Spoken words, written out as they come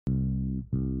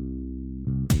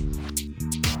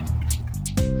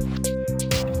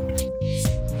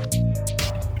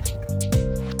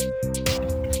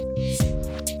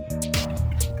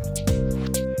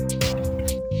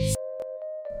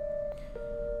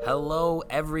Hello,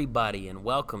 everybody, and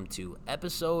welcome to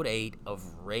episode 8 of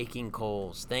Raking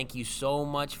Coals. Thank you so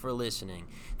much for listening.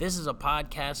 This is a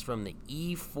podcast from the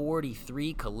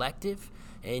E43 Collective,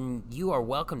 and you are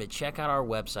welcome to check out our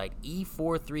website,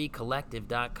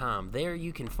 e43collective.com. There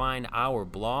you can find our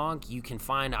blog, you can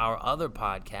find our other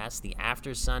podcasts, the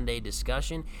After Sunday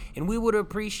Discussion, and we would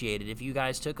appreciate it if you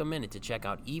guys took a minute to check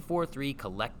out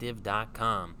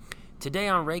e43collective.com. Today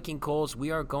on Raking Coals, we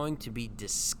are going to be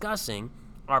discussing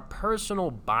our personal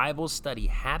Bible study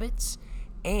habits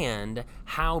and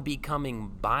how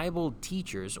becoming Bible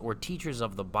teachers or teachers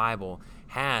of the Bible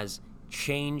has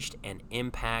changed and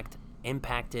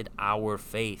impacted our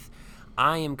faith.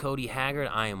 I am Cody Haggard.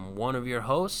 I am one of your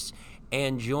hosts,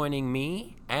 and joining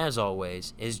me, as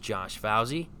always, is Josh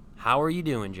Fauzi. How are you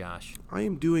doing, Josh? I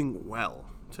am doing well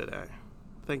today,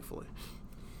 thankfully.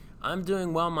 I'm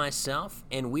doing well myself,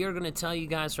 and we are going to tell you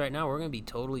guys right now, we're going to be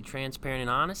totally transparent and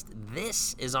honest.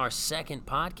 This is our second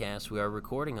podcast we are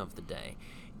recording of the day,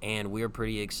 and we're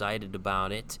pretty excited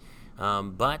about it.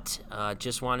 But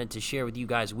just wanted to share with you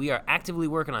guys, we are actively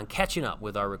working on catching up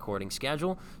with our recording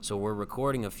schedule, so we're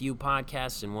recording a few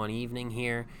podcasts in one evening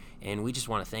here, and we just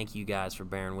want to thank you guys for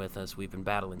bearing with us. We've been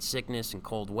battling sickness and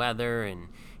cold weather and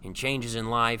changes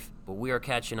in life, but we are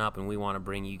catching up, and we want to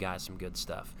bring you guys some good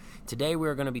stuff. Today we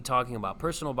are going to be talking about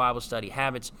personal Bible study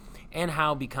habits and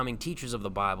how becoming teachers of the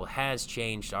Bible has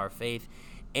changed our faith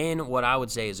in what I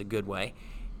would say is a good way.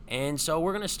 And so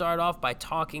we're going to start off by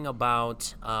talking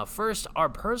about, first, our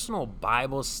personal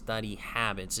Bible study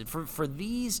habits. For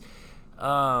this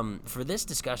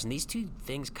discussion, these two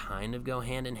things kind of go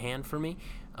hand in hand for me.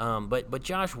 But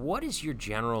Josh, what is your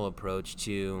general approach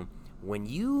to when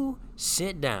you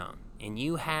sit down and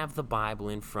you have the Bible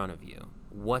in front of you?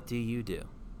 What do you do?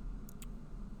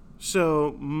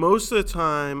 So most of the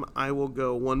time, I will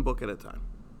go one book at a time.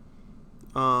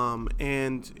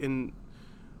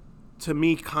 To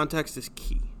me, context is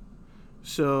key.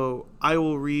 So I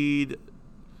will read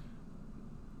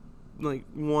like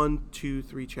 1, 2,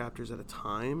 3 chapters at a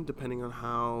time, depending on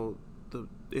how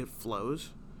it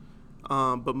flows.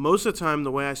 But most of the time, the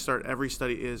way I start every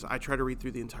study is I try to read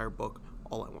through the entire book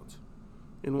all at once,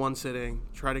 in one sitting.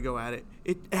 Try to go at it.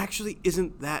 It actually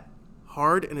isn't that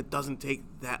hard, and it doesn't take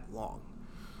that long.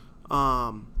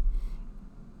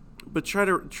 But try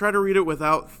to read it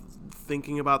without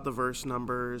thinking about the verse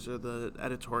numbers or the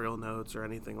editorial notes or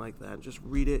anything like that. Just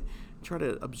read it, try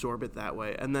to absorb it that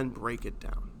way, and then break it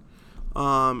down.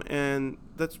 And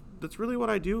that's really what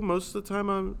I do most of the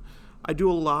time. I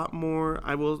do a lot more.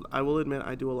 I will admit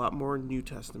I do a lot more New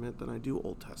Testament than I do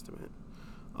Old Testament.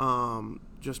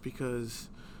 Just because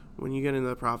when you get into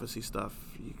the prophecy stuff,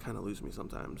 you kind of lose me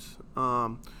sometimes.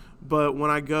 But when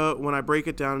I break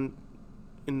it down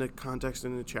in the context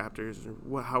in the chapters,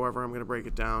 or however I'm going to break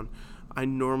it down, I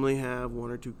normally have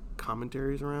 1 or 2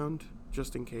 commentaries around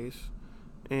just in case,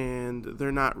 and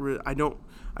they're not. I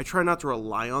try not to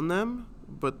rely on them,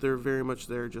 but they're very much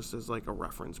there just as like a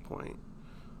reference point.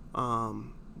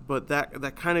 But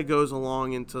that kind of goes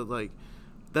along into like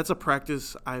that's a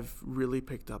practice I've really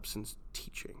picked up since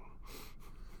teaching.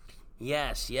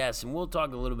 Yes, and we'll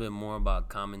talk a little bit more about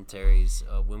commentaries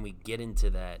when we get into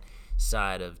that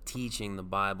side of teaching the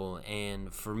Bible.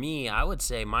 And for me, I would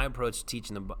say my approach to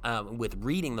teaching with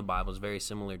reading the Bible is very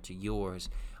similar to yours.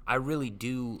 I really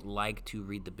do like to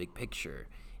read the big picture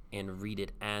and read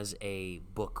it as a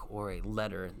book or a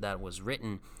letter that was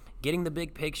written, getting the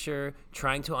big picture,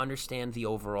 trying to understand the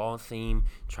overall theme,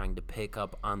 trying to pick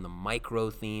up on the micro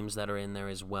themes that are in there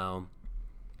as well,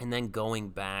 and then going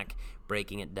back,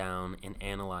 breaking it down, and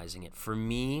analyzing it. For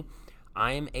me,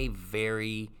 I am a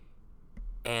very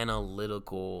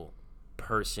analytical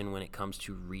person when it comes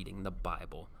to reading the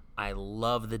Bible. I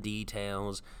love the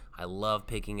details. I love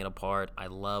picking it apart. I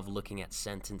love looking at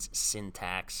sentence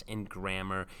syntax and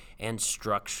grammar and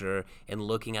structure and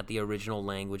looking at the original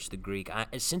language, the Greek.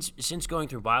 Since going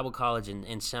through Bible college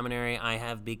and seminary, I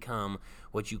have become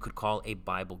what you could call a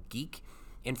Bible geek.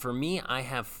 And for me, I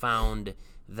have found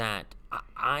that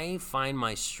I find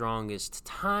my strongest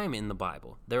time in the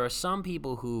Bible. There are some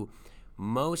people who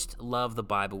most love the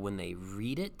Bible when they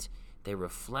read it, they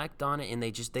reflect on it, and they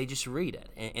just read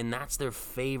it. And that's their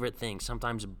favorite thing.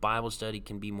 Sometimes Bible study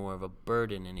can be more of a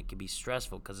burden, and it can be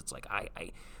stressful because it's like I'm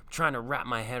trying to wrap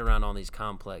my head around all these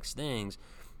complex things,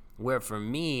 where for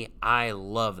me, I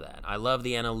love that. I love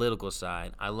the analytical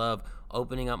side. I love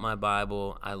opening up my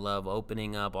Bible. I love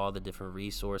opening up all the different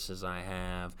resources I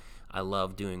have. I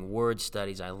love doing word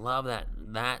studies. I love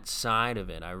that side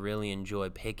of it. I really enjoy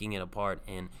picking it apart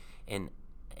and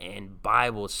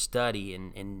Bible study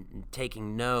and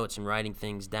taking notes and writing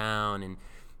things down and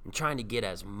I'm trying to get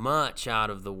as much out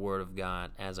of the Word of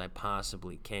God as I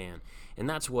possibly can. And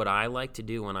that's what I like to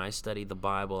do when I study the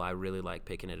Bible. I really like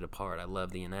picking it apart. I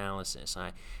love the analysis.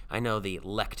 I know the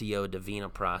Lectio Divina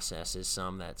process is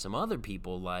that some other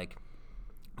people like.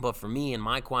 But for me, in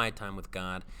my quiet time with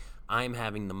God, I'm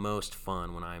having the most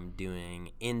fun when I'm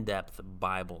doing in-depth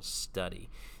Bible study.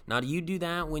 Now, do you do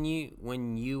that when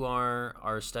you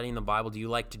are studying the Bible? Do you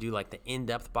like to do like the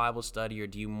in-depth Bible study, or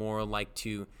do you more like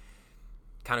to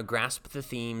kind of grasp the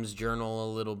themes,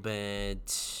 journal a little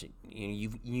bit?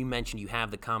 You mentioned you have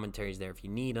the commentaries there if you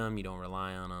need them. You don't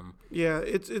rely on them. Yeah,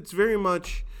 it's very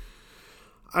much.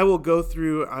 I will go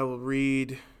through. I will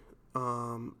read,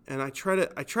 and I try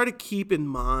to keep in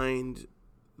mind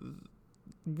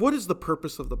what is the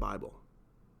purpose of the Bible.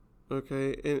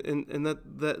 Okay, and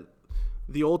that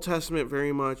the Old Testament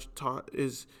very much taught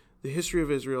is the history of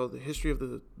Israel, the history of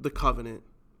the covenant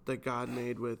that God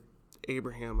made with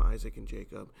Abraham, Isaac, and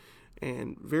Jacob,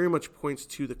 and very much points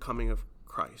to the coming of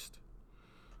Christ.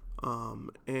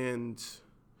 And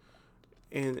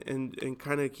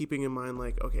kind of keeping in mind,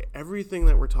 like, okay, everything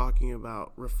that we're talking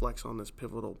about reflects on this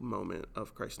pivotal moment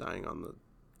of Christ dying on the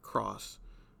cross,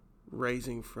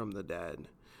 raising from the dead.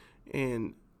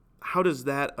 And how does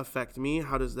that affect me?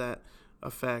 How does that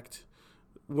affect,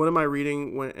 what am I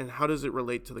reading, and how does it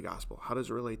relate to the gospel? How does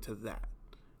it relate to that?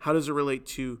 How does it relate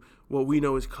to what we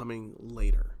know is coming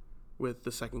later with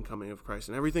the second coming of Christ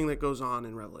and everything that goes on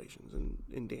in Revelations and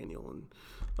in Daniel and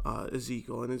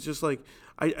Ezekiel? And it's just like,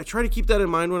 I try to keep that in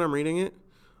mind when I'm reading it.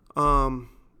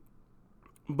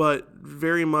 But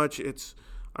very much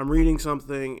I'm reading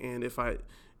something, and if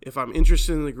I'm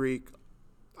interested in the Greek,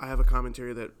 I have a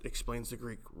commentary that explains the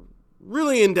Greek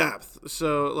really in depth.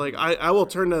 So like I will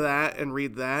turn to that and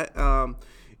read that.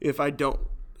 If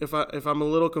I'm a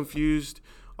little confused,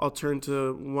 I'll turn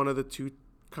to one of the two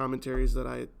commentaries that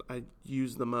I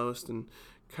use the most and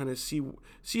kind of see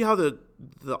how the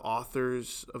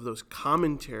authors of those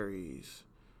commentaries,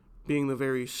 being the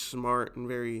very smart and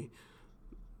very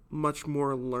much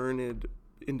more learned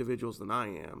individuals than I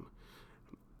am,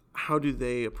 how do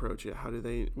they approach it? How do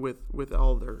they, with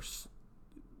all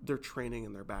their training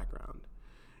and their background,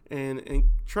 and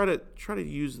try to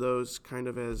use those kind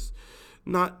of as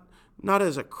not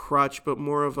as a crutch, but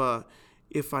more of a,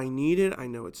 if I need it, I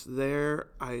know it's there.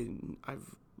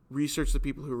 I've researched the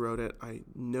people who wrote it. I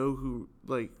know who,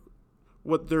 like,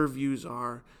 what their views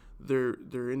are.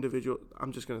 Their individual.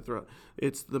 I'm just gonna throw it.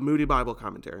 It's the Moody Bible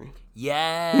Commentary.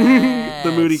 Yes.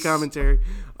 The Moody Commentary.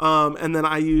 And then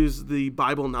I use the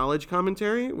Bible Knowledge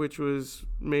Commentary, which was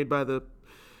made by the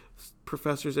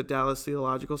professors at Dallas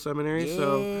Theological Seminary. Yeah.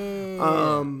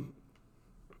 So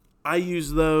I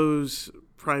use those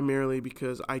primarily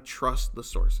because I trust the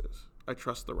sources. I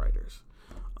trust the writers.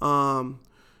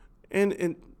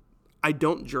 And I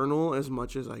don't journal as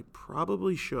much as I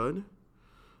probably should.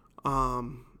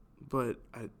 But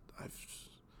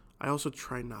I also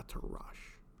try not to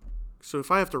rush. So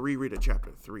if I have to reread a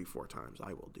chapter 3-4 times,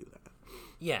 I will do that.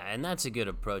 Yeah, and that's a good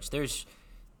approach.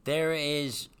 There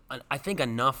is, I think,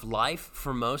 enough life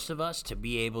for most of us to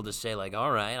be able to say, like,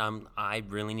 all right, I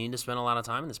really need to spend a lot of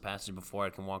time in this passage before I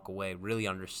can walk away really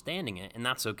understanding it, and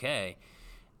that's okay.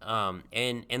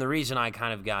 And the reason I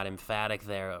kind of got emphatic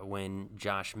there when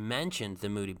Josh mentioned the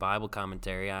Moody Bible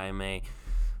Commentary, I am a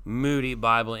Moody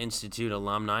Bible Institute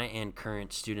alumni and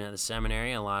current student at the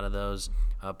seminary. A lot of those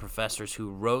professors who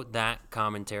wrote that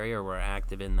commentary or were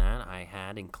active in that I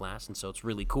had in class, and so it's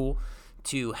really cool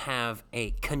to have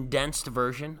a condensed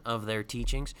version of their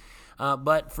teachings.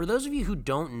 But for those of you who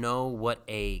don't know what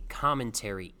a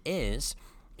commentary is,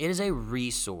 it is a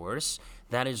resource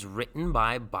that is written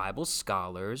by Bible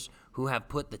scholars who have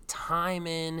put the time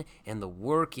in and the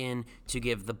work in to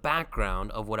give the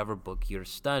background of whatever book you're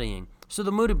studying. So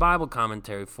the Moody Bible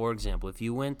Commentary, for example, if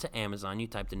you went to Amazon, you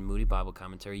typed in Moody Bible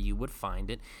Commentary, you would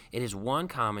find it. It is one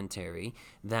commentary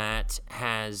that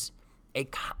has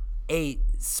a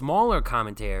smaller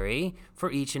commentary for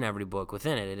each and every book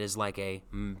within it. It is like a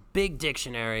big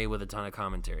dictionary with a ton of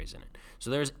commentaries in it. So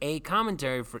there's a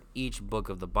commentary for each book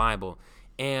of the Bible.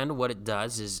 And what it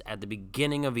does is at the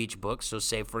beginning of each book, so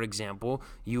say, for example,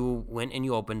 you went and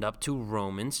you opened up to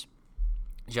Romans.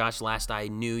 Josh, last I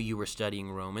knew you were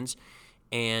studying Romans.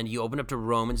 And you open up to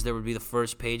Romans, there would be the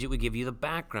first page. It would give you the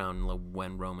background,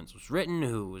 when Romans was written,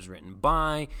 who it was written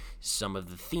by, some of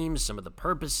the themes, some of the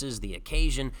purposes, the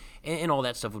occasion, and all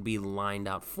that stuff would be lined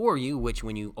out for you, which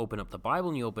when you open up the Bible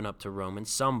and you open up to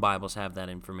Romans, some Bibles have that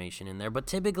information in there, but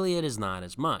typically it is not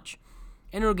as much.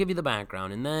 And it'll give you the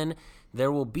background, and then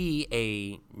there will be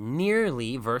a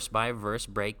nearly verse-by-verse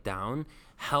breakdown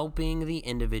helping the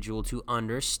individual to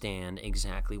understand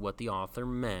exactly what the author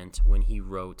meant when he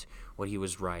wrote what he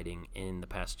was writing in the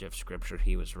passage of Scripture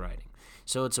he was writing.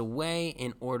 So it's a way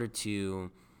in order to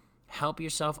help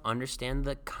yourself understand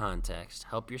the context,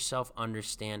 help yourself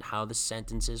understand how the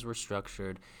sentences were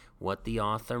structured, what the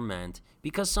author meant,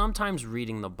 because sometimes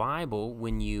reading the Bible,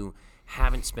 when you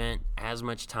haven't spent as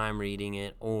much time reading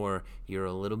it, or you're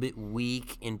a little bit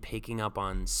weak in picking up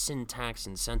on syntax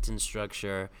and sentence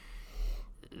structure,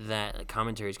 that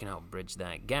commentaries can help bridge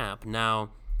that gap. Now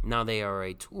they are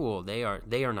a tool. They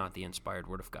are not the inspired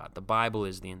word of God. The Bible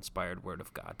is the inspired word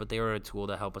of God, but they are a tool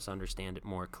to help us understand it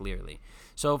more clearly.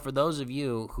 So for those of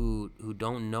you who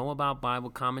don't know about Bible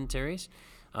commentaries,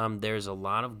 there's a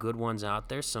lot of good ones out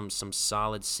there, some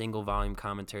solid single-volume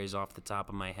commentaries off the top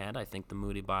of my head. I think the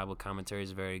Moody Bible Commentary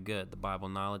is very good. The Bible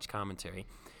Knowledge Commentary.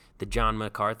 The John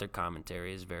MacArthur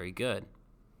Commentary is very good.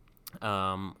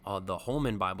 The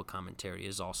Holman Bible Commentary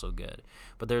is also good.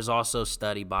 But there's also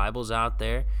study Bibles out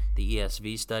there. The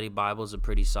ESV Study Bible is a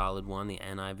pretty solid one. The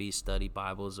NIV Study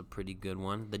Bible is a pretty good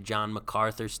one. The John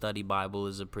MacArthur Study Bible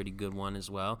is a pretty good one as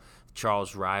well.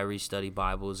 Charles Ryrie Study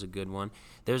Bible is a good one.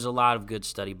 There's a lot of good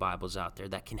study Bibles out there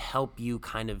that can help you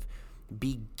kind of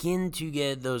begin to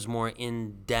get those more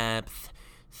in-depth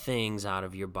things out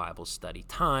of your Bible study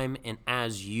time. And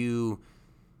as you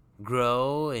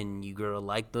grow and you grow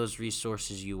like those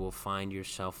resources, you will find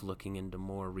yourself looking into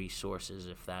more resources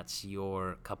if that's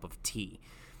your cup of tea.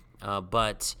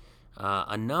 But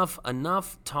enough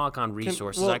talk on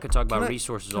resources. I could talk about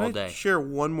resources all day. Can I share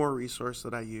one more resource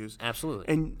that I use? Absolutely.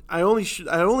 And I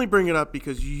only bring it up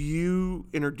because you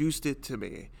introduced it to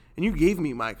me and you gave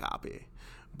me my copy.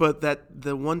 But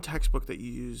the one textbook that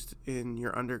you used in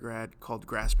your undergrad called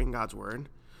Grasping God's Word,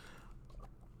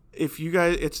 if you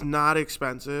guys, it's not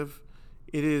expensive.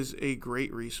 It is a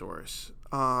great resource.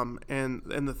 And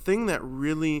the thing that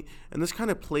really, and this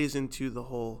kind of plays into the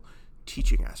whole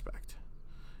teaching aspect,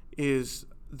 is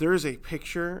there's a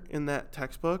picture in that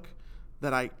textbook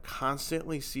that I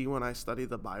constantly see when I study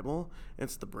the Bible.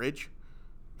 It's the bridge.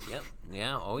 Yep.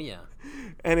 Yeah. Oh, yeah.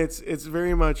 And it's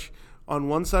very much on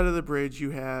one side of the bridge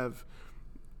you have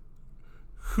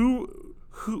who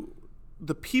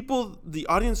the people, the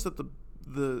audience that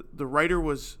the writer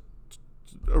was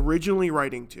originally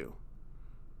writing to,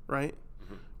 right?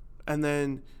 Mm-hmm. And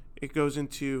then it goes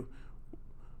into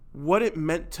what it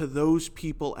meant to those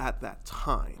people at that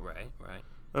time. Right.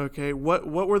 Okay, what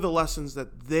were the lessons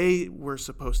that they were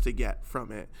supposed to get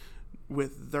from it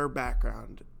with their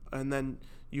background? And then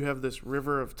you have this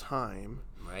river of time.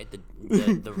 Right,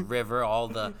 the river, all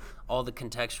the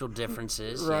contextual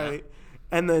differences. Right.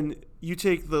 Yeah. And then you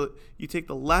take the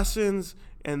lessons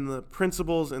and the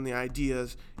principles and the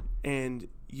ideas, and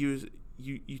you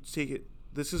take it.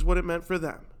 This is what it meant for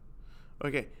them.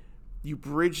 Okay, you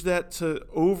bridge that to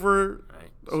over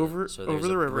the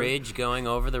river. Bridge going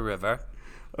over the river.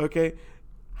 Okay,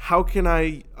 how can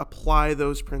I apply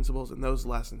those principles and those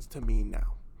lessons to me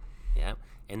now? Yeah,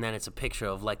 and then it's a picture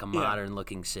of like a modern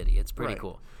looking city. It's pretty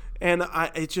cool. And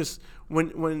it's just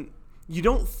when you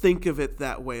don't think of it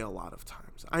that way a lot of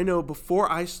times. I know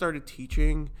before I started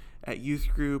teaching at youth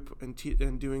group and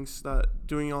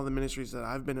doing all the ministries that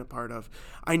I've been a part of,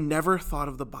 I never thought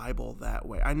of the Bible that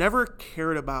way. I never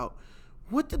cared about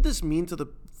what did this mean to the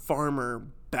farmer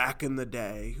back in the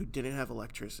day who didn't have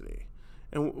electricity,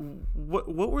 and what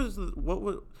was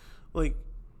like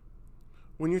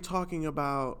when you're talking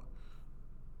about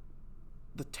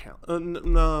the talent,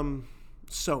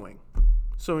 sowing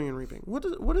and reaping.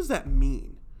 What does that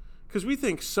mean? Because we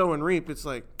think sow and reap, it's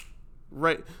like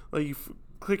you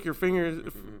click your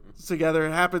fingers together,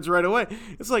 it happens right away.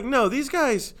 It's like, no, these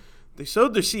guys, they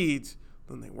sowed their seeds,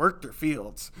 then they worked their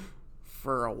fields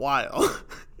for a while.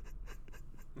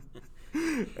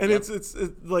 And yep. it's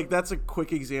like, that's a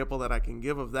quick example that I can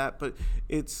give of that, but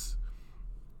it's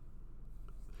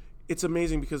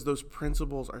amazing because those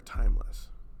principles are timeless.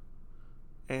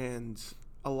 And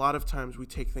a lot of times we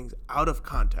take things out of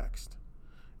context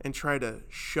and try to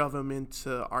shove them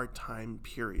into our time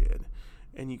period.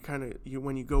 And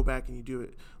when you go back and you do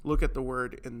it, look at the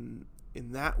word in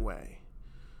that way,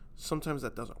 sometimes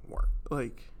that doesn't work.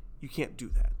 Like, you can't do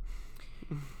that.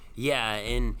 Yeah,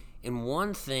 and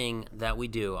one thing that we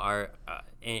do are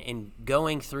in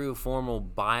going through formal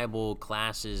Bible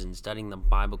classes and studying the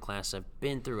Bible class, I've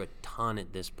been through a ton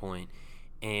at this point,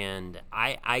 and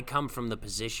I come from the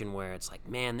position where it's like,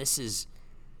 man, this is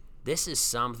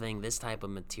something, this type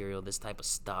of material, this type of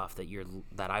stuff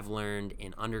that I've learned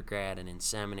in undergrad and in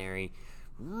seminary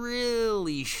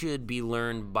really should be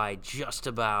learned by just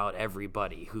about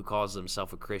everybody who calls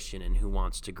themselves a Christian and who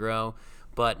wants to grow.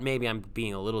 but maybe I'm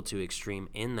being a little too extreme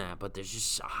in that. But there's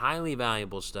just highly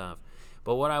valuable stuff.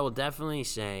 But what I will definitely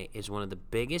say is one of the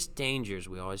biggest dangers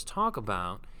we always talk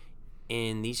about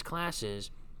in these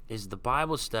classes is the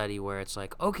Bible study, where it's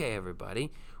like, okay,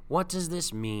 everybody, what does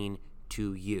this mean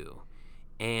to you?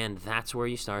 And that's where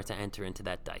you start to enter into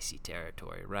that dicey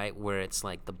territory, right? Where it's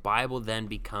like the Bible then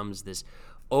becomes this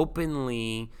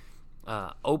openly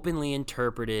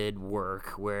interpreted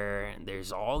work where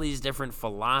there's all these different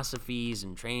philosophies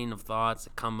and train of thoughts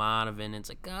that come out of it. And it's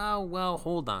like, oh, well,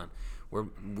 hold on.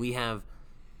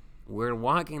 We're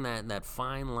walking that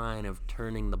fine line of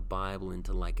turning the Bible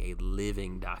into like a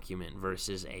living document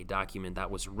versus a document that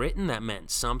was written that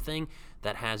meant something,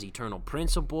 that has eternal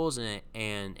principles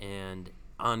and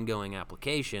ongoing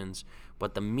applications,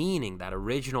 but the meaning, that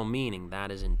original meaning,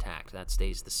 that is intact. That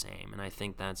stays the same. And I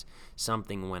think that's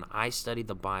something when I study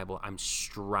the Bible, I'm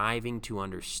striving to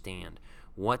understand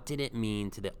what did it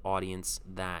mean to the audience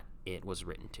that it was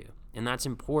written to. And that's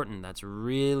important. That's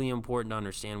really important to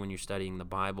understand when you're studying the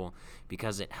Bible,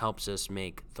 because it helps us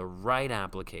make the right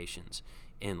applications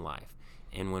in life.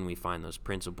 And when we find those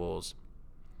principles,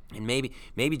 and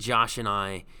maybe Josh and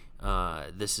I,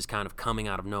 this is kind of coming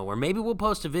out of nowhere. Maybe we'll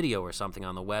post a video or something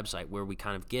on the website where we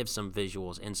kind of give some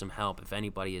visuals and some help. If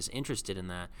anybody is interested in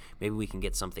that, maybe we can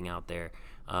get something out there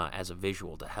as a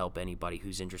visual to help anybody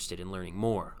who's interested in learning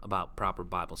more about proper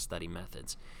Bible study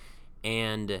methods.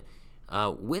 And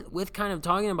with kind of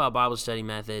talking about Bible study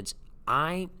methods,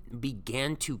 I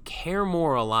began to care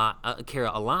a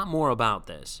lot more about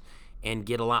this and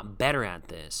get a lot better at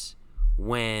this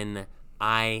when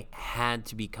I had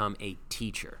to become a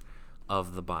teacher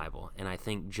of the Bible. And I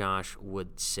think Josh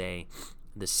would say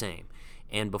the same.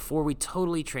 And before we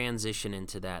totally transition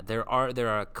into that, there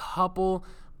are a couple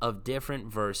of different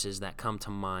verses that come to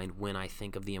mind when I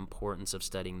think of the importance of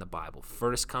studying the Bible.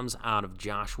 First comes out of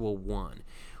Joshua 1,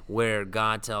 where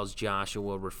God tells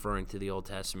Joshua, referring to the Old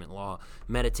Testament law,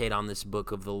 meditate on this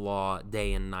book of the law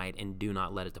day and night, and do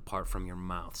not let it depart from your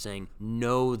mouth, saying,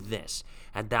 know this.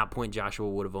 At that point, Joshua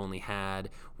would have only had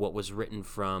what was written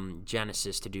from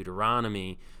Genesis to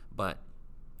Deuteronomy, but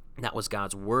that was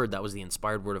God's word. That was the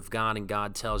inspired word of God, and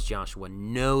God tells Joshua,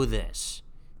 know this.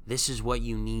 This is what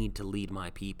you need to lead my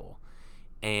people.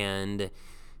 And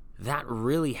that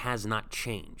really has not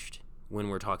changed when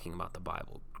we're talking about the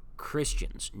Bible.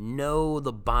 Christians, know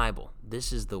the Bible.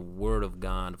 This is the word of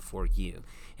God for you.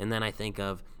 And then I think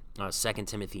of 2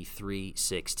 Timothy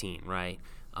 3:16, right?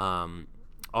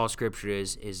 All scripture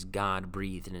is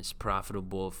God-breathed and is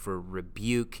profitable for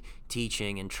rebuke,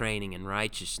 teaching, and training in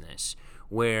righteousness,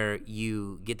 where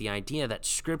you get the idea that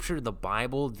scripture, the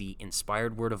Bible, the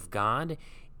inspired word of God,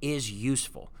 is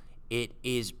useful. It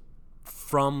is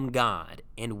from God,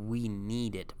 and we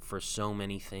need it for so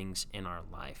many things in our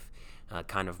life.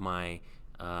 Kind of my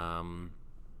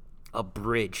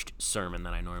abridged sermon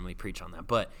that I normally preach on that,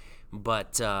 but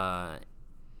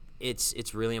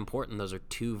it's really important. Those are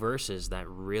two verses that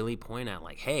really point out,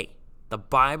 like, hey, the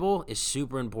Bible is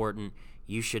super important.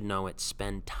 You should know it.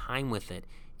 Spend time with it.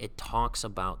 It talks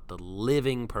about the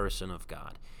living person of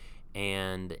God,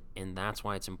 and that's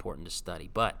why it's important to study.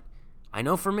 But I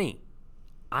know for me,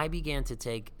 I began to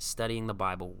take studying the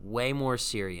Bible way more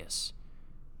serious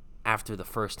after the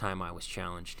first time I was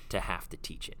challenged to have to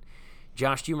teach it.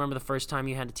 Josh, do you remember the first time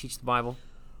you had to teach the Bible?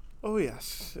 Oh,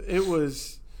 yes. It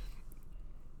was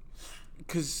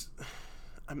because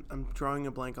I'm drawing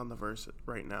a blank on the verse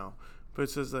right now, but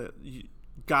it says that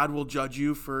God will judge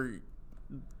you for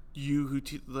you who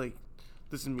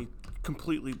this is me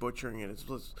completely butchering it.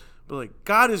 But like,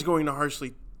 God is going to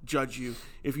harshly judge you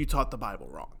if you taught the Bible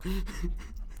wrong.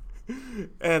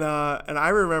 and I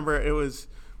remember I was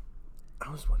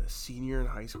a senior in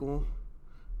high school,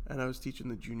 and I was teaching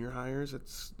the junior hires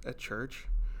at church,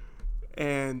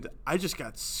 and I just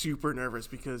got super nervous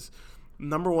because,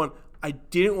 number one, I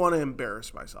didn't want to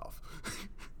embarrass myself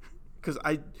because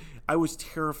I was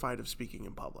terrified of speaking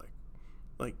in public,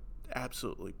 like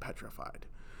absolutely petrified.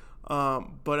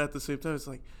 But at the same time, it's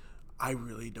like, I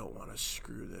really don't want to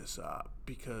screw this up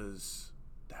because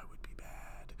that would be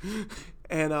bad.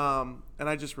 And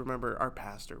I just remember our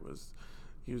pastor was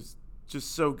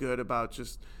just so good about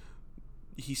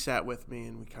he sat with me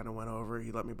and we kind of went over.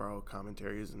 He let me borrow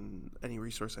commentaries and any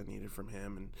resource I needed from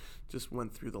him, and just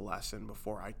went through the lesson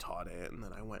before I taught it. And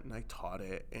then I went and I taught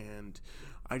it. And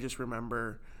I just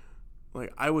remember,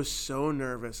 like, I was so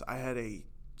nervous. I had a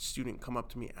student come up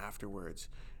to me afterwards,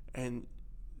 and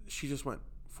she just went,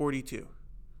 42.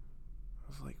 I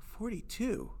was like,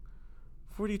 42?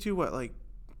 42 what, like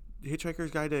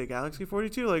Hitchhiker's Guide to the Galaxy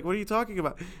 42? Like, what are you talking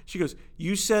about? She goes,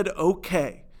 you said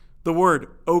okay. The word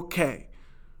okay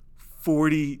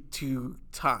 42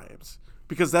 times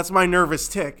because that's my nervous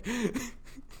tick.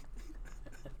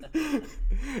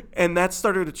 And that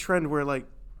started a trend where, like,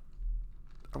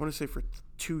 I want to say for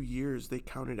 2 years, they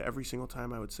counted every single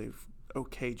time I would say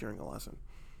okay during a lesson.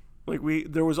 Like,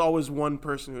 there was always one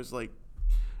person who was, like,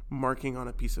 marking on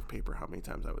a piece of paper how many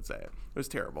times I would say it. It was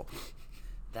terrible.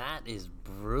 That is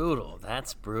brutal.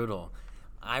 That's brutal.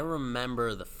 I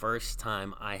remember the first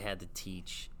time I had to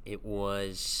teach, it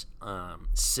was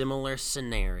similar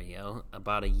scenario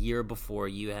about a year before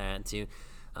you had to.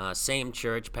 Same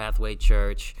church, Pathway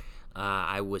Church.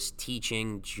 I was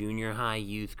teaching junior high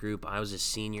youth group. I was a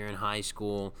senior in high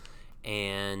school,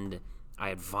 and I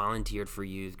had volunteered for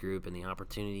youth group, and the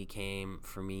opportunity came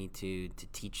for me to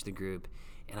teach the group.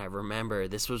 And I remember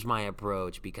this was my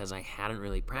approach because I hadn't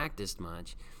really practiced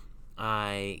much.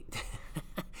 I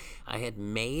had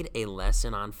made a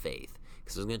lesson on faith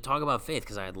because I was going to talk about faith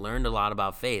because I had learned a lot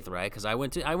about faith, right? Because I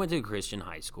went to a Christian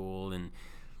high school, and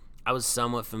I was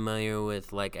somewhat familiar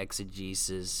with, like,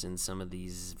 exegesis and some of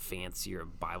these fancier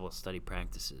Bible study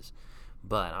practices.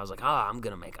 But I was like, I'm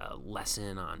going to make a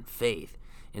lesson on faith.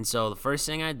 And so the first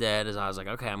thing I did is I was like,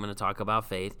 okay, I'm going to talk about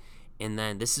faith. And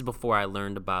then this is before I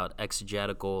learned about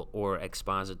exegetical or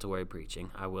expository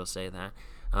preaching. I will say that.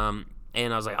 And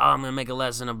I was like, I'm going to make a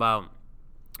lesson about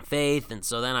faith. And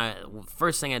so then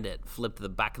first thing I did, flipped to the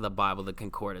back of the Bible, the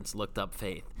concordance, looked up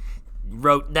faith,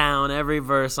 wrote down every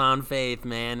verse on faith,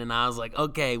 man. And I was like,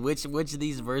 okay, which of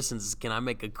these verses can I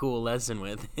make a cool lesson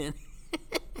with?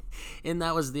 And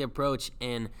that was the approach.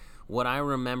 And what I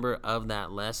remember of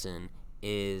that lesson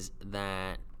is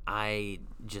that I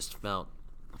just felt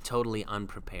totally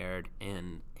unprepared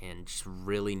and just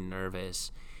really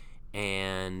nervous.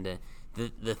 And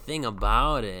the thing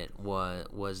about it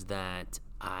was that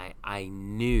I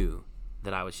knew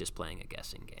that I was just playing a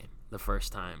guessing game the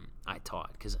first time I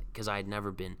taught because I had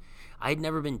never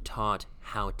been taught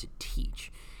how to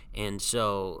teach. And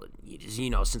so,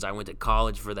 since I went to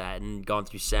college for that and gone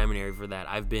through seminary for that,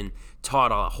 I've been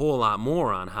taught a whole lot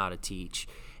more on how to teach.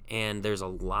 And there's a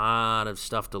lot of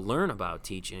stuff to learn about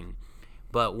teaching.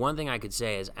 But one thing I could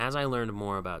say is, as I learned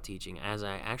more about teaching, as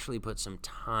I actually put some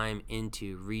time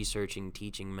into researching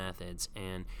teaching methods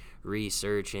and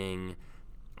researching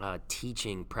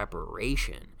teaching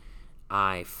preparation,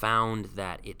 I found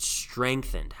that it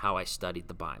strengthened how I studied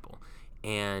the Bible.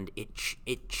 And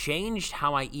it changed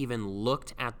how I even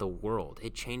looked at the world.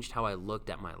 It changed how I looked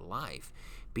at my life,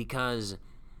 because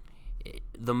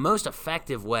the most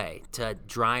effective way to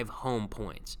drive home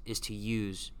points is to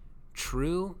use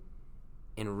true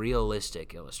and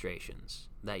realistic illustrations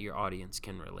that your audience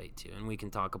can relate to. And we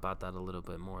can talk about that a little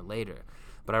bit more later.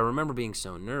 But I remember being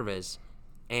so nervous.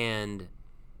 And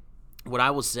what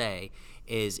I will say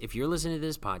is, if you're listening to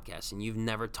this podcast and you've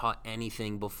never taught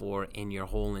anything before in your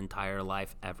whole entire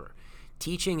life ever,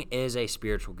 teaching is a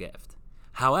spiritual gift.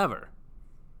 However,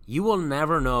 you will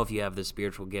never know if you have the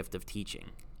spiritual gift of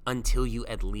teaching until you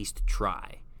at least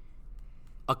try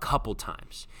a couple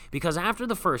times. Because after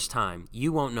the first time,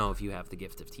 you won't know if you have the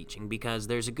gift of teaching, because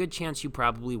there's a good chance you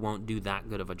probably won't do that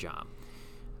good of a job.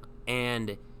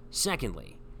 And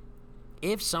secondly,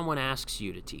 if someone asks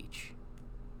you to teach,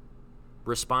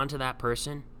 respond to that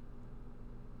person,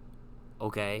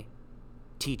 okay,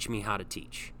 teach me how to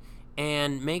teach.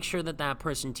 And make sure that that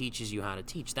person teaches you how to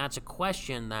teach. That's a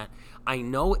question that I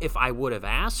know if I would have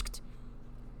asked,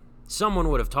 someone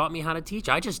would have taught me how to teach.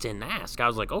 I just didn't ask. I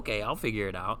was like, okay, I'll figure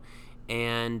it out.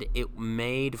 And it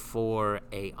made for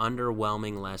a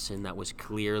underwhelming lesson that was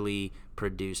clearly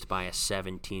produced by a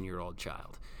 17-year-old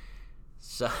child.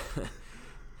 So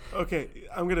okay,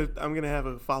 I'm gonna have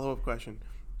a follow-up question.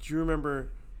 Do you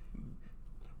remember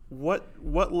what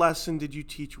lesson did you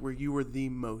teach where you were the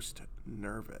most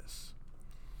nervous?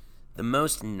 The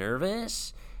most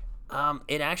nervous?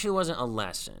 It actually wasn't a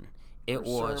lesson. It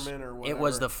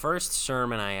was the first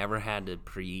sermon I ever had to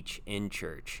preach in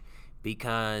church,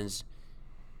 because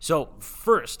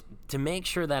first, to make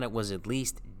sure that it was at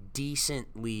least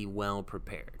decently well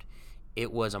prepared,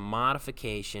 it was a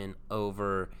modification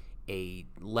over a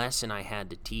lesson I had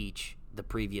to teach the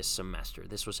previous semester.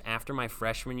 This was after my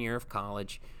freshman year of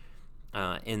college.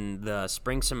 In the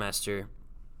spring semester,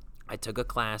 I took a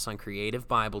class on creative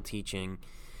Bible teaching.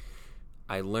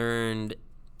 I learned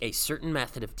a certain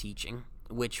method of teaching,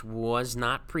 which was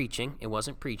not preaching. It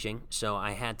wasn't preaching, so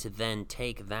I had to then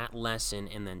take that lesson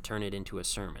and then turn it into a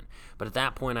sermon. But at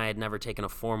that point, I had never taken a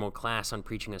formal class on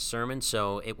preaching a sermon,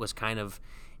 so it was kind of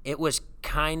a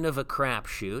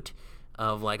crapshoot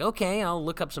of like, okay, I'll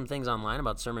look up some things online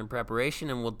about sermon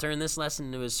preparation, and we'll turn this lesson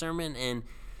into a sermon. And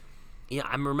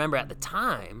I remember at the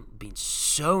time being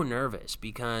so nervous,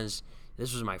 because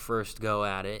this was my first go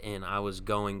at it, and I was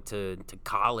going to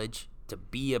college to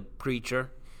be a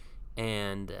preacher,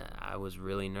 and I was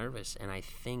really nervous. And I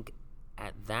think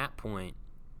at that point,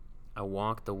 I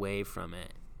walked away from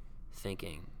it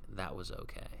thinking that was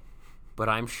okay. But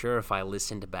I'm sure if I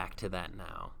listened back to that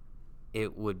now,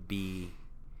 it would be,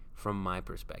 from my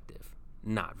perspective,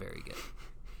 not very good.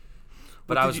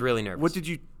 But I was really nervous. What did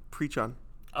you preach on?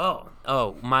 One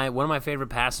of my favorite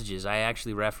passages, I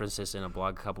actually referenced this in a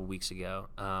blog a couple weeks ago,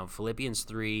 Philippians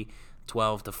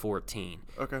 3:12-14.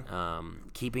 Okay.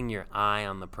 Keeping your eye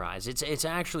on the prize. It's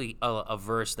actually a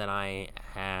verse that I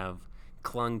have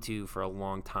clung to for a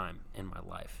long time in my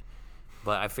life.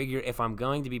 But I figure if I'm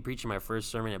going to be preaching my first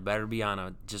sermon, it better be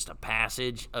on just a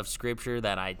passage of Scripture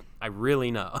that I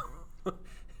really know.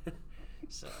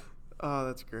 So. Oh,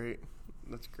 that's great.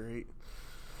 That's great.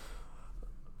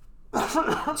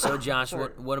 So, Josh,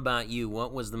 what about you?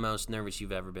 What was the most nervous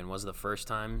you've ever been? Was it the first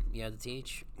time you had to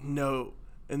teach? No,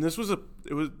 and this was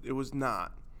it was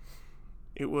not.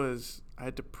 It was I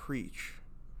had to preach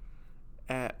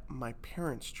at my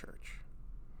parents' church,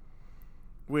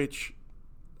 which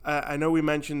I know we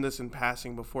mentioned this in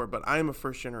passing before, but I am a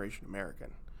first-generation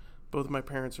American. Both of my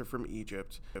parents are from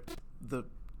Egypt.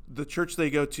 The church they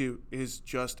go to is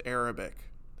just Arabic.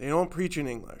 They don't preach in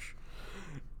English,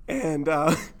 and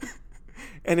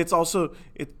and it's also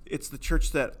it's the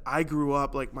church that I grew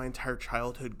up like my entire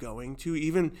childhood going to,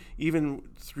 even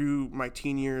through my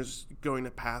teen years going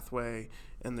to Pathway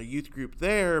and the youth group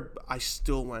there. I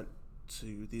still went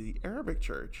to the Arabic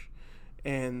church,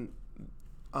 and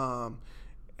I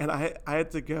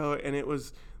had to go, and it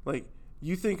was like,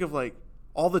 you think of like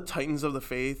all the titans of the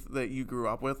faith that you grew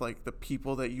up with, like the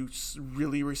people that you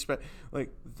really respect, like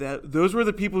that. Those were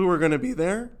the people who were going to be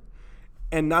there,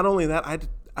 and not only that, I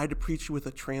had to preach with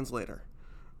a translator.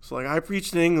 So like I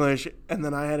preached in English, and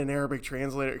then I had an Arabic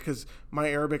translator because my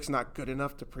Arabic's not good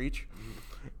enough to preach.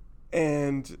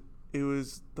 And it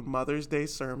was the Mother's Day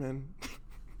sermon.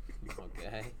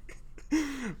 Okay.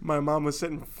 My mom was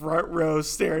sitting front row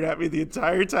staring at me the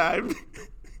entire time.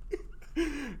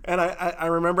 And I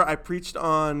remember I preached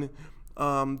on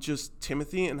just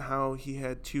Timothy and how he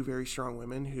had two very strong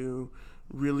women who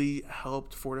really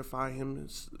helped fortify him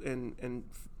and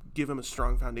give him a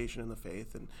strong foundation in the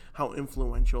faith, and how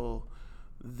influential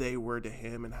they were to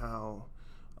him, and how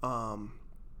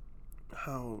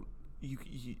you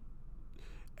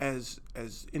as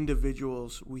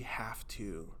individuals we have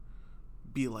to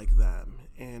be like them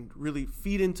and really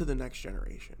feed into the next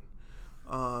generation.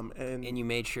 And you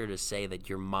made sure to say that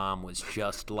your mom was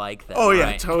just like that. Oh, yeah,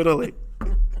 right? Totally.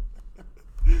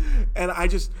 And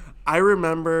I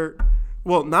remember,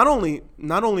 well, not only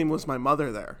was my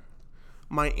mother there,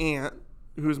 my aunt,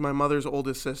 who's my mother's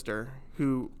oldest sister,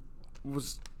 who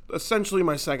was essentially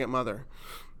my second mother,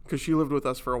 because she lived with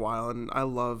us for a while, and I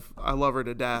love her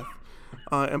to death.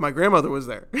 And my grandmother was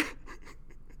there.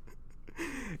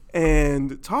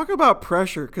 And talk about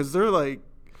pressure, because they're like,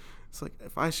 it's like,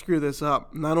 if I screw this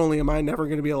up, not only am I never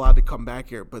going to be allowed to come back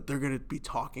here, but they're going to be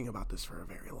talking about this for a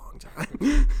very long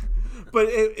time. But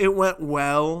it went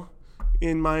well,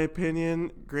 in my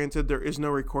opinion. Granted, there is no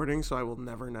recording, so I will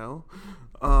never know.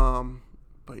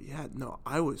 But yeah, no,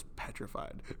 I was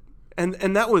petrified.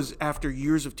 And that was after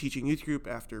years of teaching youth group,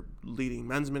 after leading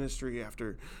men's ministry,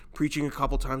 after preaching a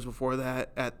couple times before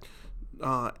that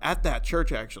at that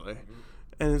church, actually.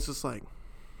 And it's just like,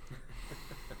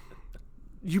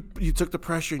 you took the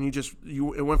pressure and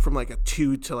it went from like a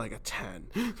 2 to like a 10.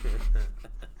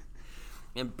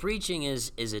 And preaching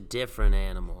is a different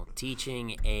animal.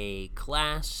 Teaching a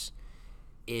class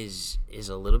is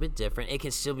a little bit different. It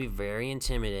can still be very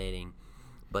intimidating,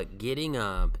 but getting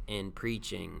up and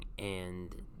preaching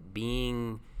and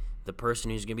being the person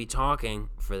who's going to be talking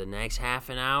for the next half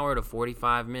an hour to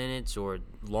 45 minutes or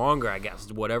longer, I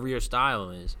guess, whatever your style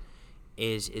is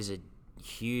a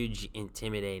huge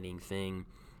intimidating thing,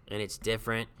 and it's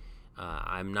different.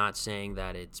 I'm not saying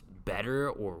that it's better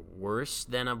or worse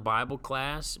than a Bible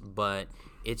class, but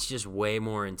it's just way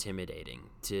more intimidating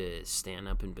to stand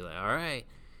up and be like, all right,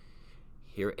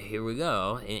 here we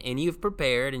go. And you've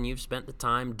prepared and you've spent the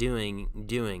time doing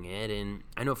it. And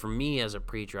I know for me as a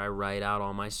preacher, I write out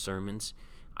all my sermons,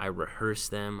 I rehearse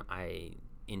them, I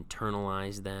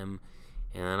internalize them,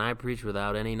 and then I preach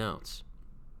without any notes.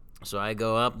 So I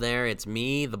go up there, it's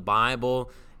me, the Bible,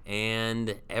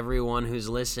 and everyone who's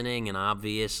listening, and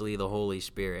obviously the Holy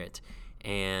Spirit.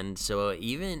 And so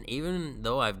even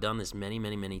though I've done this many,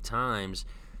 many, many times,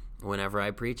 whenever I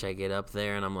preach, I get up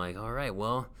there and I'm like, all right,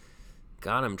 well,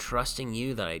 God, I'm trusting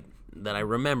you that I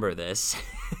remember this,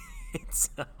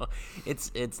 So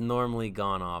it's normally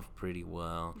gone off pretty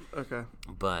well. Okay.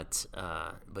 But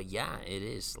yeah, it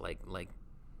is like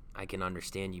I can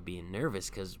understand you being nervous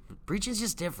because preaching's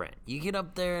just different. You get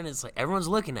up there and it's like everyone's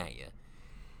looking at you,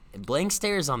 and blank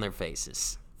stares on their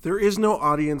faces. There is no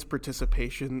audience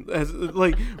participation. As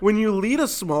like when you lead a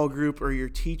small group or you're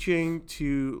teaching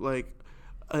to like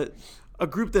a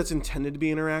group that's intended to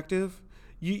be interactive,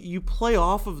 you play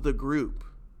off of the group.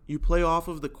 You play off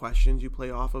of the questions. You play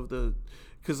off of the,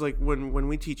 because like when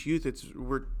we teach youth,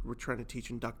 we're trying to teach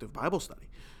inductive Bible study.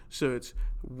 So it's,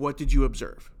 what did you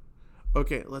observe?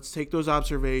 Okay, let's take those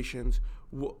observations.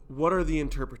 What are the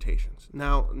interpretations?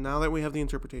 Now that we have the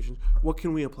interpretations, what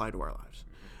can we apply to our lives?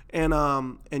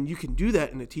 And you can do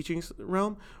that in the teaching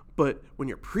realm, but when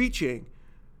you're preaching,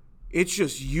 it's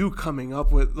just you coming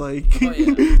up with like,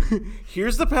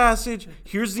 here's the passage,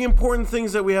 here's the important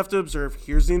things that we have to observe,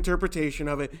 here's the interpretation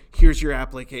of it, here's your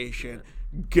application.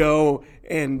 Go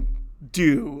and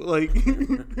do like,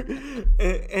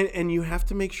 and you have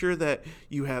to make sure that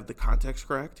you have the context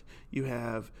correct, you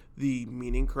have the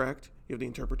meaning correct, you have the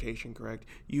interpretation correct.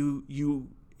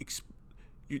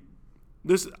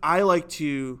 I like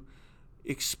to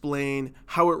explain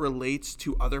how it relates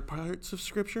to other parts of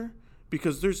Scripture,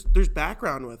 because there's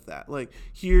background with that. Like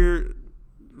here,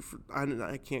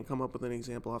 I can't come up with an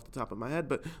example off the top of my head,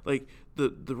 but like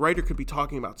the writer could be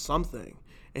talking about something,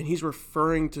 and he's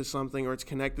referring to something, or it's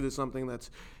connected to something that's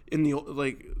in the,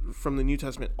 like, from the New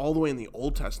Testament all the way in the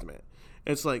Old Testament.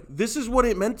 It's like, this is what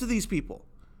it meant to these people.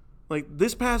 Like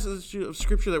this passage of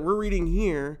Scripture that we're reading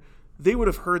here, they would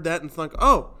have heard that and thought,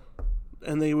 oh.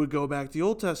 And they would go back to the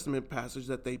Old Testament passage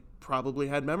that they probably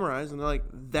had memorized, and they're like,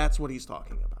 that's what he's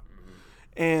talking about.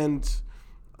 Mm-hmm.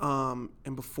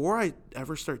 And before I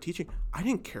ever started teaching, I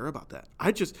didn't care about that.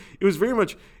 It was very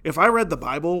much, if I read the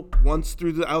Bible once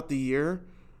throughout the year,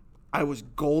 I was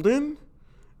golden,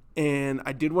 and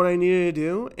I did what I needed to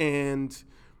do, and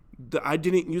I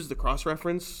didn't use the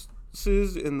cross-references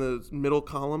in the middle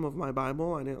column of my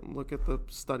Bible. I didn't look at the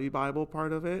study Bible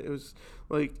part of it. It was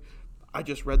like, I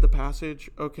just read the passage.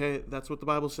 Okay, that's what the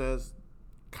Bible says.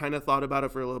 Kind of thought about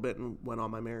it for a little bit and went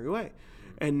on my merry way.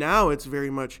 Mm-hmm. And now it's very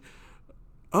much,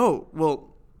 oh,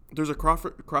 well, there's a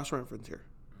cross-reference here.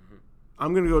 Mm-hmm.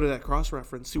 I'm going to go to that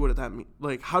cross-reference, see what that means.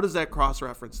 Like, how does that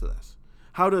cross-reference to this?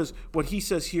 How does what he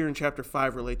says here in chapter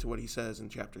 5 relate to what he says in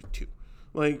chapter 2?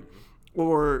 Like,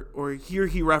 or here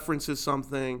he references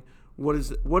something. What is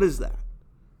that?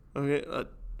 Okay,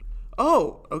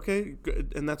 okay,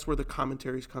 good. And that's where the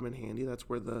commentaries come in handy. That's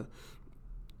where the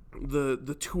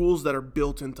tools that are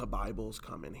built into Bibles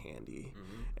come in handy.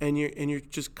 Mm-hmm. And you're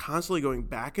just constantly going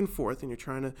back and forth, and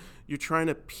you're trying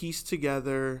to piece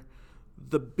together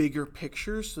the bigger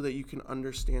picture so that you can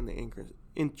understand the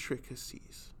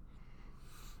intricacies.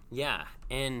 Yeah,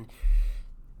 and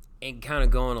kind of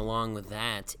going along with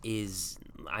that is,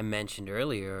 I mentioned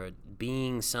earlier,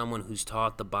 being someone who's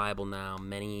taught the Bible now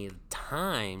many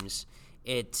times,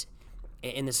 and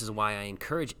this is why I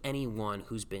encourage anyone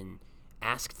who's been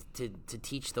asked to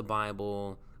teach the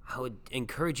Bible, I would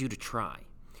encourage you to try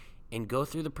and go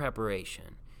through the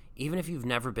preparation. Even if you've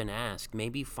never been asked,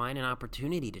 maybe find an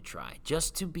opportunity to try,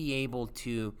 just to be able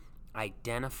to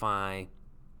identify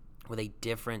with a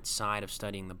different side of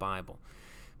studying the Bible,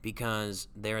 because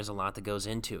there is a lot that goes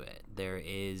into it. There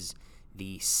is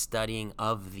the studying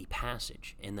of the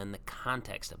passage, and then the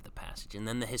context of the passage, and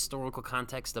then the historical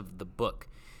context of the book,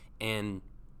 and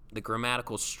the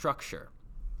grammatical structure.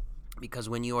 Because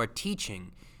when you are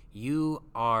teaching, you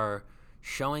are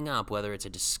showing up, whether it's a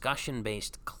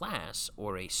discussion-based class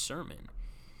or a sermon,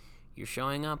 you're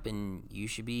showing up and you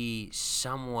should be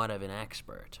somewhat of an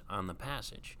expert on the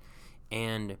passage.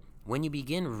 And when you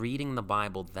begin reading the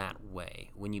Bible that way,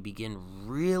 when you begin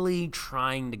really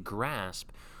trying to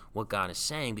grasp what God is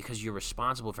saying, because you're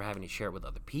responsible for having to share it with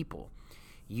other people,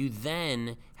 you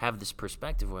then have this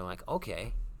perspective where, like,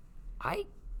 okay, I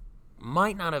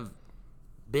might not have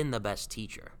been the best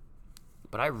teacher,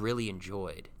 but I really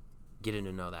enjoyed getting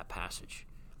to know that passage.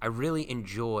 I really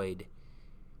enjoyed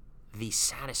the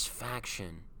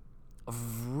satisfaction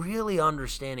of really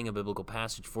understanding a biblical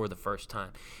passage for the first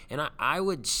time. And I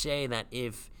would say that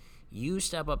if you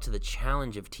step up to the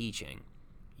challenge of teaching,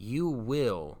 you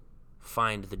will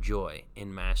find the joy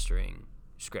in mastering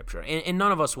Scripture. And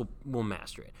none of us will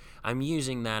master it. I'm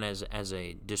using that as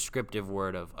a descriptive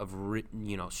word of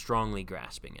strongly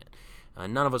grasping it.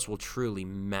 None of us will truly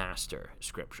master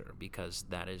Scripture, because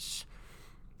that's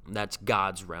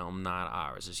God's realm, not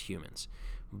ours as humans.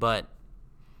 But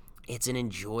it's an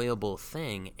enjoyable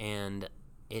thing, and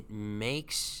it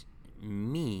makes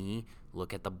me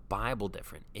look at the Bible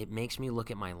different. It makes me look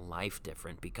at my life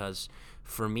different, because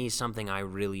for me, something I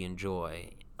really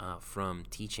enjoy from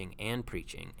teaching and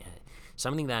preaching,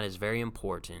 something that is very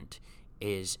important,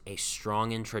 is a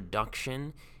strong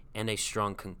introduction and a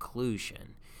strong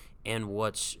conclusion. And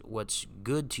what's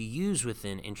good to use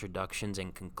within introductions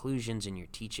and conclusions in your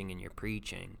teaching and your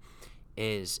preaching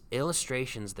is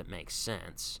illustrations that make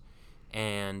sense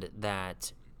and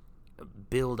that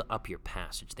build up your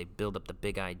passage. They build up the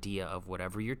big idea of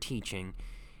whatever you're teaching.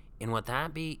 And what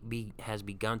that has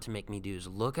begun to make me do is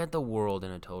look at the world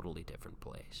in a totally different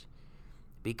place.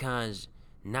 Because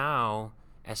now,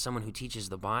 as someone who teaches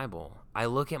the Bible, I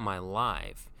look at my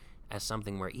life as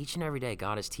something where each and every day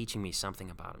God is teaching me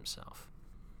something about himself.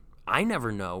 I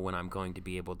never know when I'm going to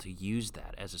be able to use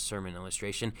that as a sermon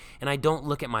illustration, and I don't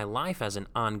look at my life as an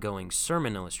ongoing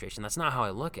sermon illustration. That's not how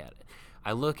I look at it.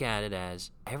 I look at it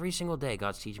as every single day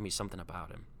God's teaching me something about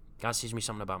him. God's teaching me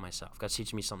something about myself. God's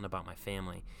teaching me something about my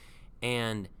family.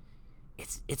 And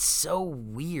it's so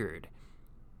weird.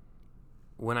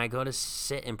 When I go to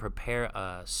sit and prepare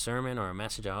a sermon or a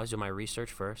message, I always do my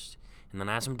research first. And then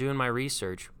as I'm doing my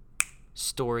research,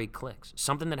 story clicks.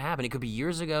 Something that happened. It could be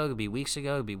years ago, it could be weeks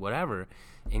ago, it could be whatever.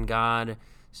 And God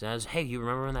says, hey, you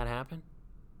remember when that happened?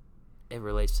 It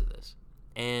relates to this.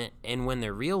 And when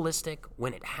they're realistic,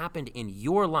 when it happened in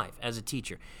your life as a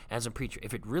teacher, as a preacher,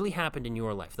 if it really happened in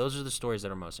your life, those are the stories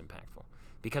that are most impactful.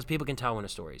 Because people can tell when a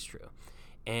story is true.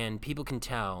 And people can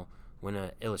tell when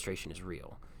an illustration is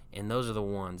real. And those are the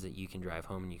ones that you can drive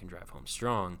home, and you can drive home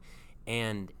strong.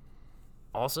 And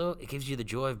also, it gives you the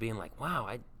joy of being like, wow,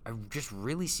 I just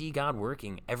really see God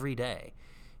working every day.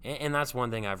 And that's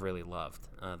one thing I've really loved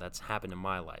that's happened in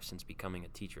my life since becoming a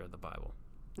teacher of the Bible.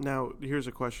 Now, here's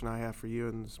a question I have for you,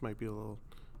 and this might be a little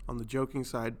on the joking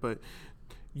side, but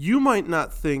you might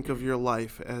not think of your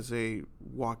life as a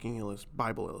walking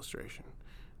Bible illustration.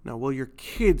 Now, will your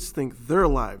kids think their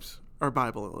lives are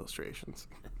Bible illustrations?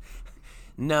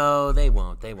 No, they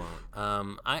won't. They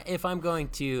won't. If I'm going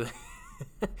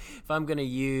to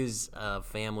use a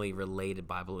family-related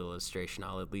Bible illustration,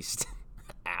 I'll at least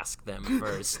ask them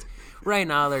first. Right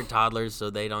now, they're toddlers, so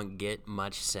they don't get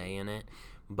much say in it.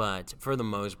 But for the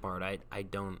most part, I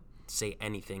don't say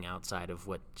anything outside of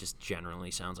what just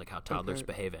generally sounds like how toddlers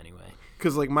behave anyway.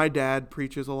 Because, like, my dad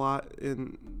preaches a lot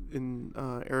in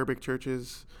Arabic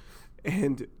churches,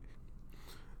 and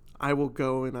I will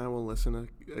go and I will listen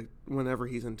whenever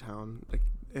he's in town,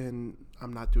 and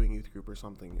I'm not doing youth group or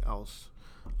something else.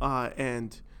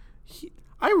 And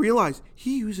I realize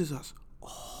he uses us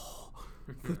all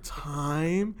the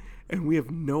time, and we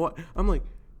have no. I'm like,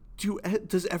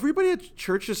 does everybody at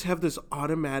church just have this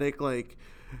automatic, like,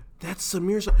 that's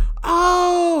Samir's?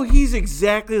 Oh, he's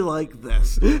exactly like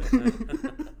this.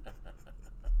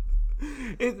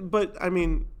 But I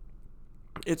mean,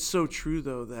 it's so true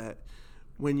though that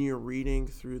when you're reading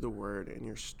through the Word and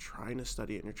you're trying to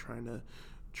study it and you're trying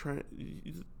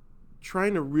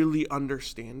to really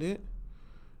understand it,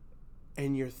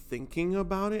 and you're thinking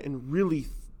about it and really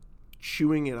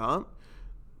chewing it up,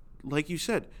 like you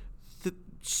said,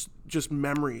 just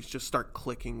memories just start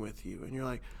clicking with you, and you're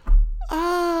like,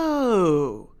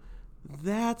 oh,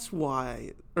 that's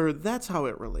why, or that's how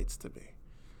it relates to me.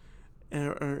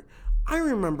 Or I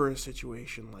remember a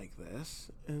situation like this,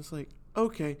 and it's like,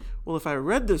 okay, well, if I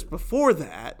read this before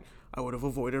that, I would have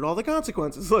avoided all the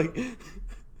consequences. Like,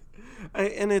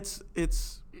 and it's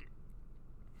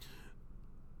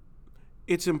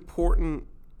important,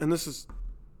 and this is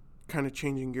kind of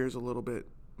changing gears a little bit,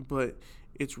 but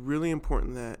it's really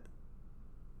important that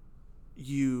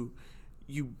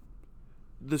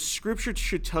the scripture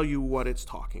should tell you what it's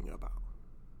talking about.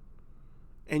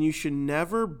 And you should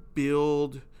never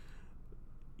build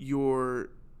your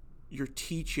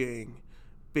teaching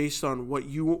based on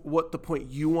what the point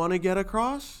you want to get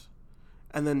across,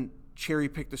 and then cherry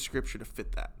pick the scripture to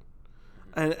fit that.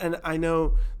 And I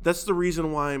know that's the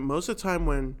reason why most of the time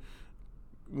when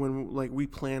like we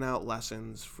plan out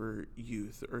lessons for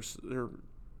youth or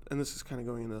and this is kind of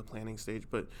going into the planning stage,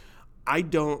 but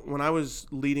when I was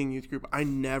leading youth group, I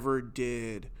never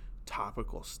did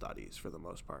topical studies for the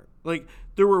most part. Like,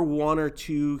 there were one or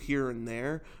two here and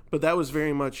there, but that was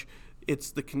very much,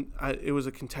 it was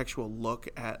a contextual look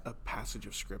at a passage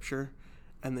of scripture,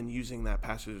 and then using that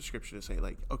passage of scripture to say,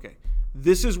 like, okay,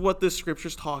 this is what this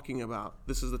scripture's talking about.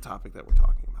 This is the topic that we're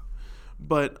talking about.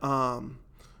 But,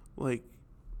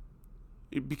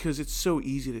 because it's so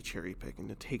easy to cherry pick and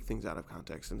to take things out of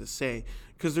context and to say,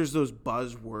 because there's those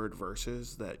buzzword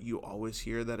verses that you always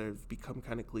hear that have become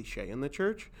kind of cliche in the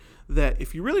church, that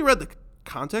if you really read the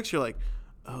context, you're like,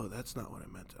 oh, that's not what I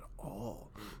meant at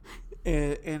all.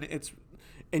 And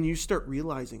And you start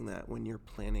realizing that when you're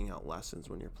planning out lessons,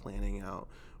 when you're planning out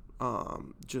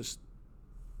just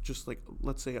like,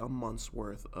 let's say, a month's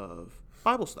worth of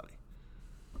Bible study.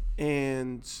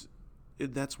 And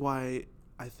that's why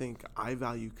I think I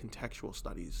value contextual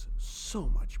studies so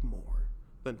much more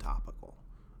than topical.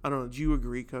 I don't know. Do you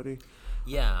agree, Cody?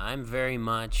 Yeah, I'm very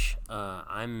much,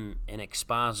 I'm an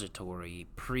expository,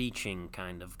 preaching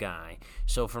kind of guy.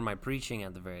 So for my preaching,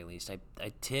 at the very least, I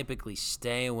typically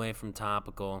stay away from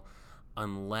topical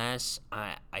unless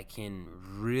I can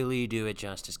really do it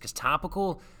justice. Because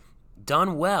topical,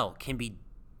 done well, can be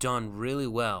done really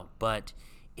well, but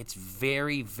it's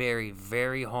very, very,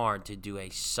 very hard to do a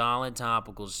solid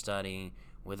topical study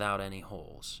without any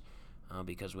holes.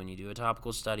 Because when you do a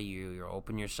topical study, you're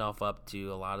open yourself up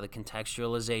to a lot of the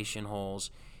contextualization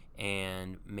holes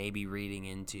and maybe reading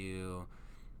into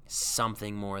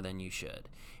something more than you should.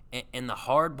 And the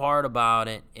hard part about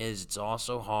it is it's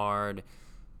also hard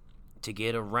to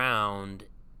get around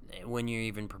when you're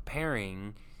even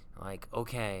preparing, like,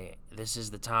 okay, this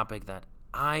is the topic that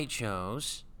I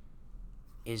chose.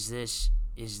 Is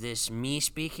this me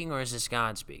speaking or is this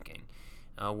God speaking?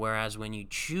 Whereas when you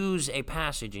choose a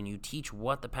passage and you teach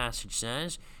what the passage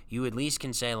says, you at least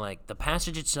can say, like, the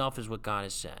passage itself is what God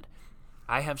has said.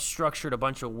 I have structured a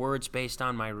bunch of words based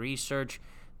on my research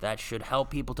that should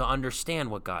help people to understand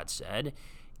what God said.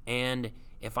 And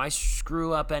if I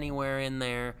screw up anywhere in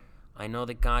there, I know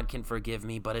that God can forgive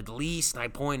me, but at least I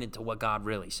pointed to what God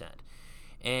really said.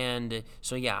 And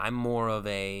so, yeah, I'm more of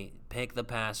a pick the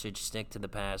passage, stick to the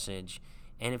passage.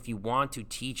 And if you want to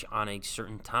teach on a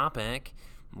certain topic,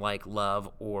 like love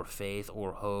or faith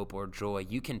or hope or joy,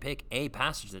 you can pick a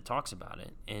passage that talks about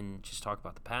it and just talk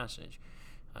about the passage.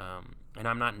 And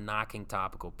I'm not knocking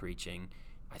topical preaching.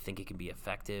 I think it can be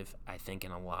effective. I think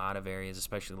in a lot of areas,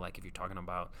 especially like if you're talking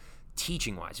about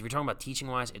teaching-wise. If you're talking about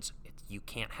teaching-wise, it's you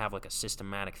can't have like a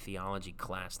systematic theology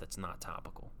class that's not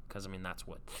topical. Because, I mean, that's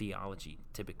what theology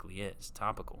typically is,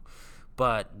 topical.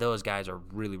 But those guys are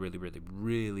really, really, really,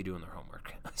 really doing their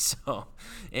homework. So,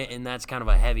 and that's kind of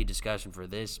a heavy discussion for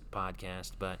this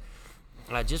podcast. But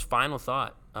just final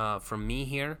thought from me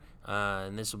here,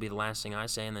 and this will be the last thing I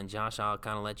say, and then Josh, I'll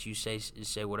kind of let you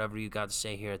say whatever you got to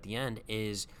say here at the end,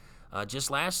 is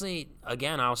just lastly,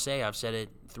 again, I've said it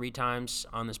 3 times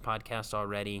on this podcast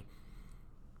already,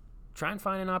 try and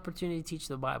find an opportunity to teach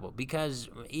the Bible. Because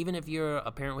even if you're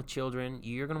a parent with children,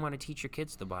 you're going to want to teach your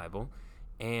kids the Bible.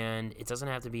 And it doesn't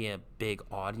have to be a big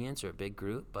audience or a big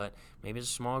group, but maybe it's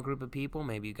a small group of people.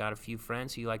 Maybe you got a few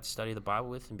friends who you like to study the Bible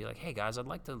with and be like, hey, guys, I'd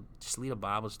like to just lead a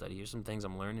Bible study. Here's some things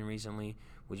I'm learning recently.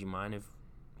 Would you mind if,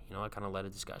 I kind of led a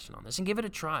discussion on this? And give it a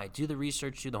try. Do the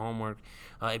research, do the homework.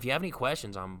 If you have any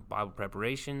questions on Bible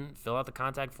preparation, fill out the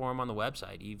contact form on the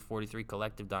website,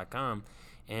 eve43collective.com,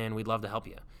 and we'd love to help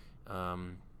you.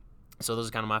 So those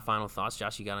are kind of my final thoughts.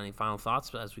 Josh, you got any final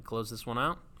thoughts as we close this one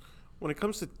out? When it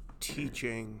comes to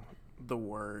teaching the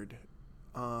word,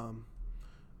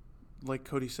 like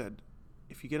Cody said,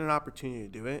 if you get an opportunity to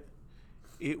do it,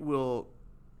 it will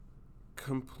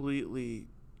completely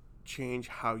change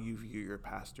how you view your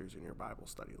pastors and your Bible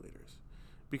study leaders.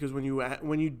 Because when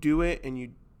you do it and you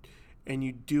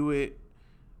do it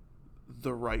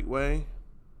the right way,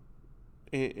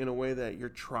 in a way that you're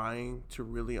trying to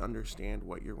really understand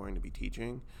what you're going to be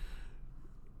teaching,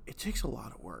 it takes a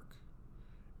lot of work.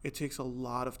 It takes a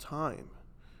lot of time,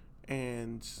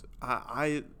 and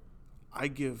I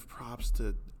give props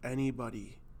to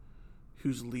anybody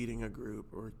who's leading a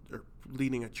group or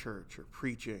leading a church or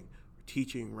preaching or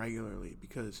teaching regularly,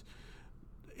 because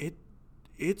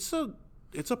it's a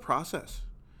process,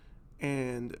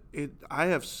 and I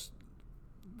have,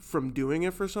 from doing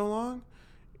it for so long,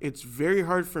 it's very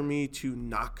hard for me to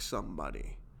knock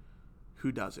somebody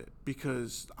who does it,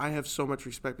 because I have so much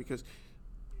respect, because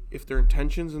if their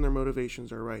intentions and their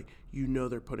motivations are right,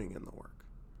 they're putting in the work.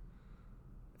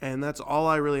 And that's all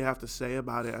I really have to say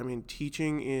about it. I mean,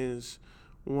 teaching is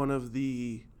one of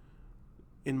the,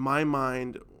 in my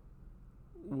mind,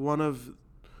 one of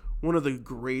the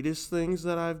greatest things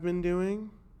that I've been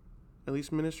doing, at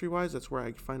least ministry-wise. That's where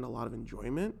I find a lot of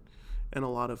enjoyment and a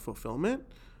lot of fulfillment.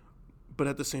 But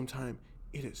at the same time,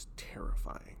 it is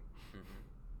terrifying.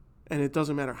 Mm-hmm. And it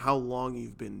doesn't matter how long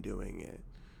you've been doing it.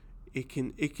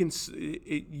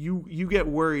 You get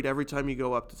worried every time you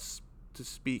go up to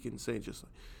speak and say, just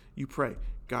like, you pray,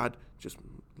 God, just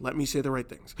let me say the right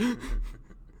things. So.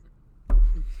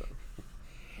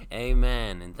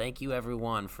 Amen. And thank you,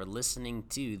 everyone, for listening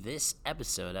to this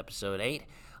episode 8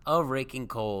 of Raking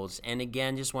Coals. And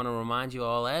again, just want to remind you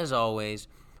all, as always,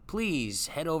 please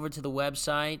head over to the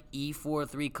website,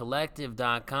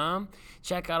 e43collective.com.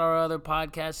 Check out our other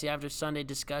podcasts, the After Sunday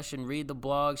Discussion, read the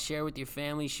blog, share with your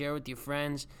family, share with your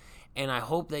friends. And I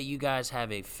hope that you guys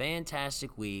have a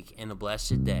fantastic week and a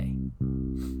blessed day.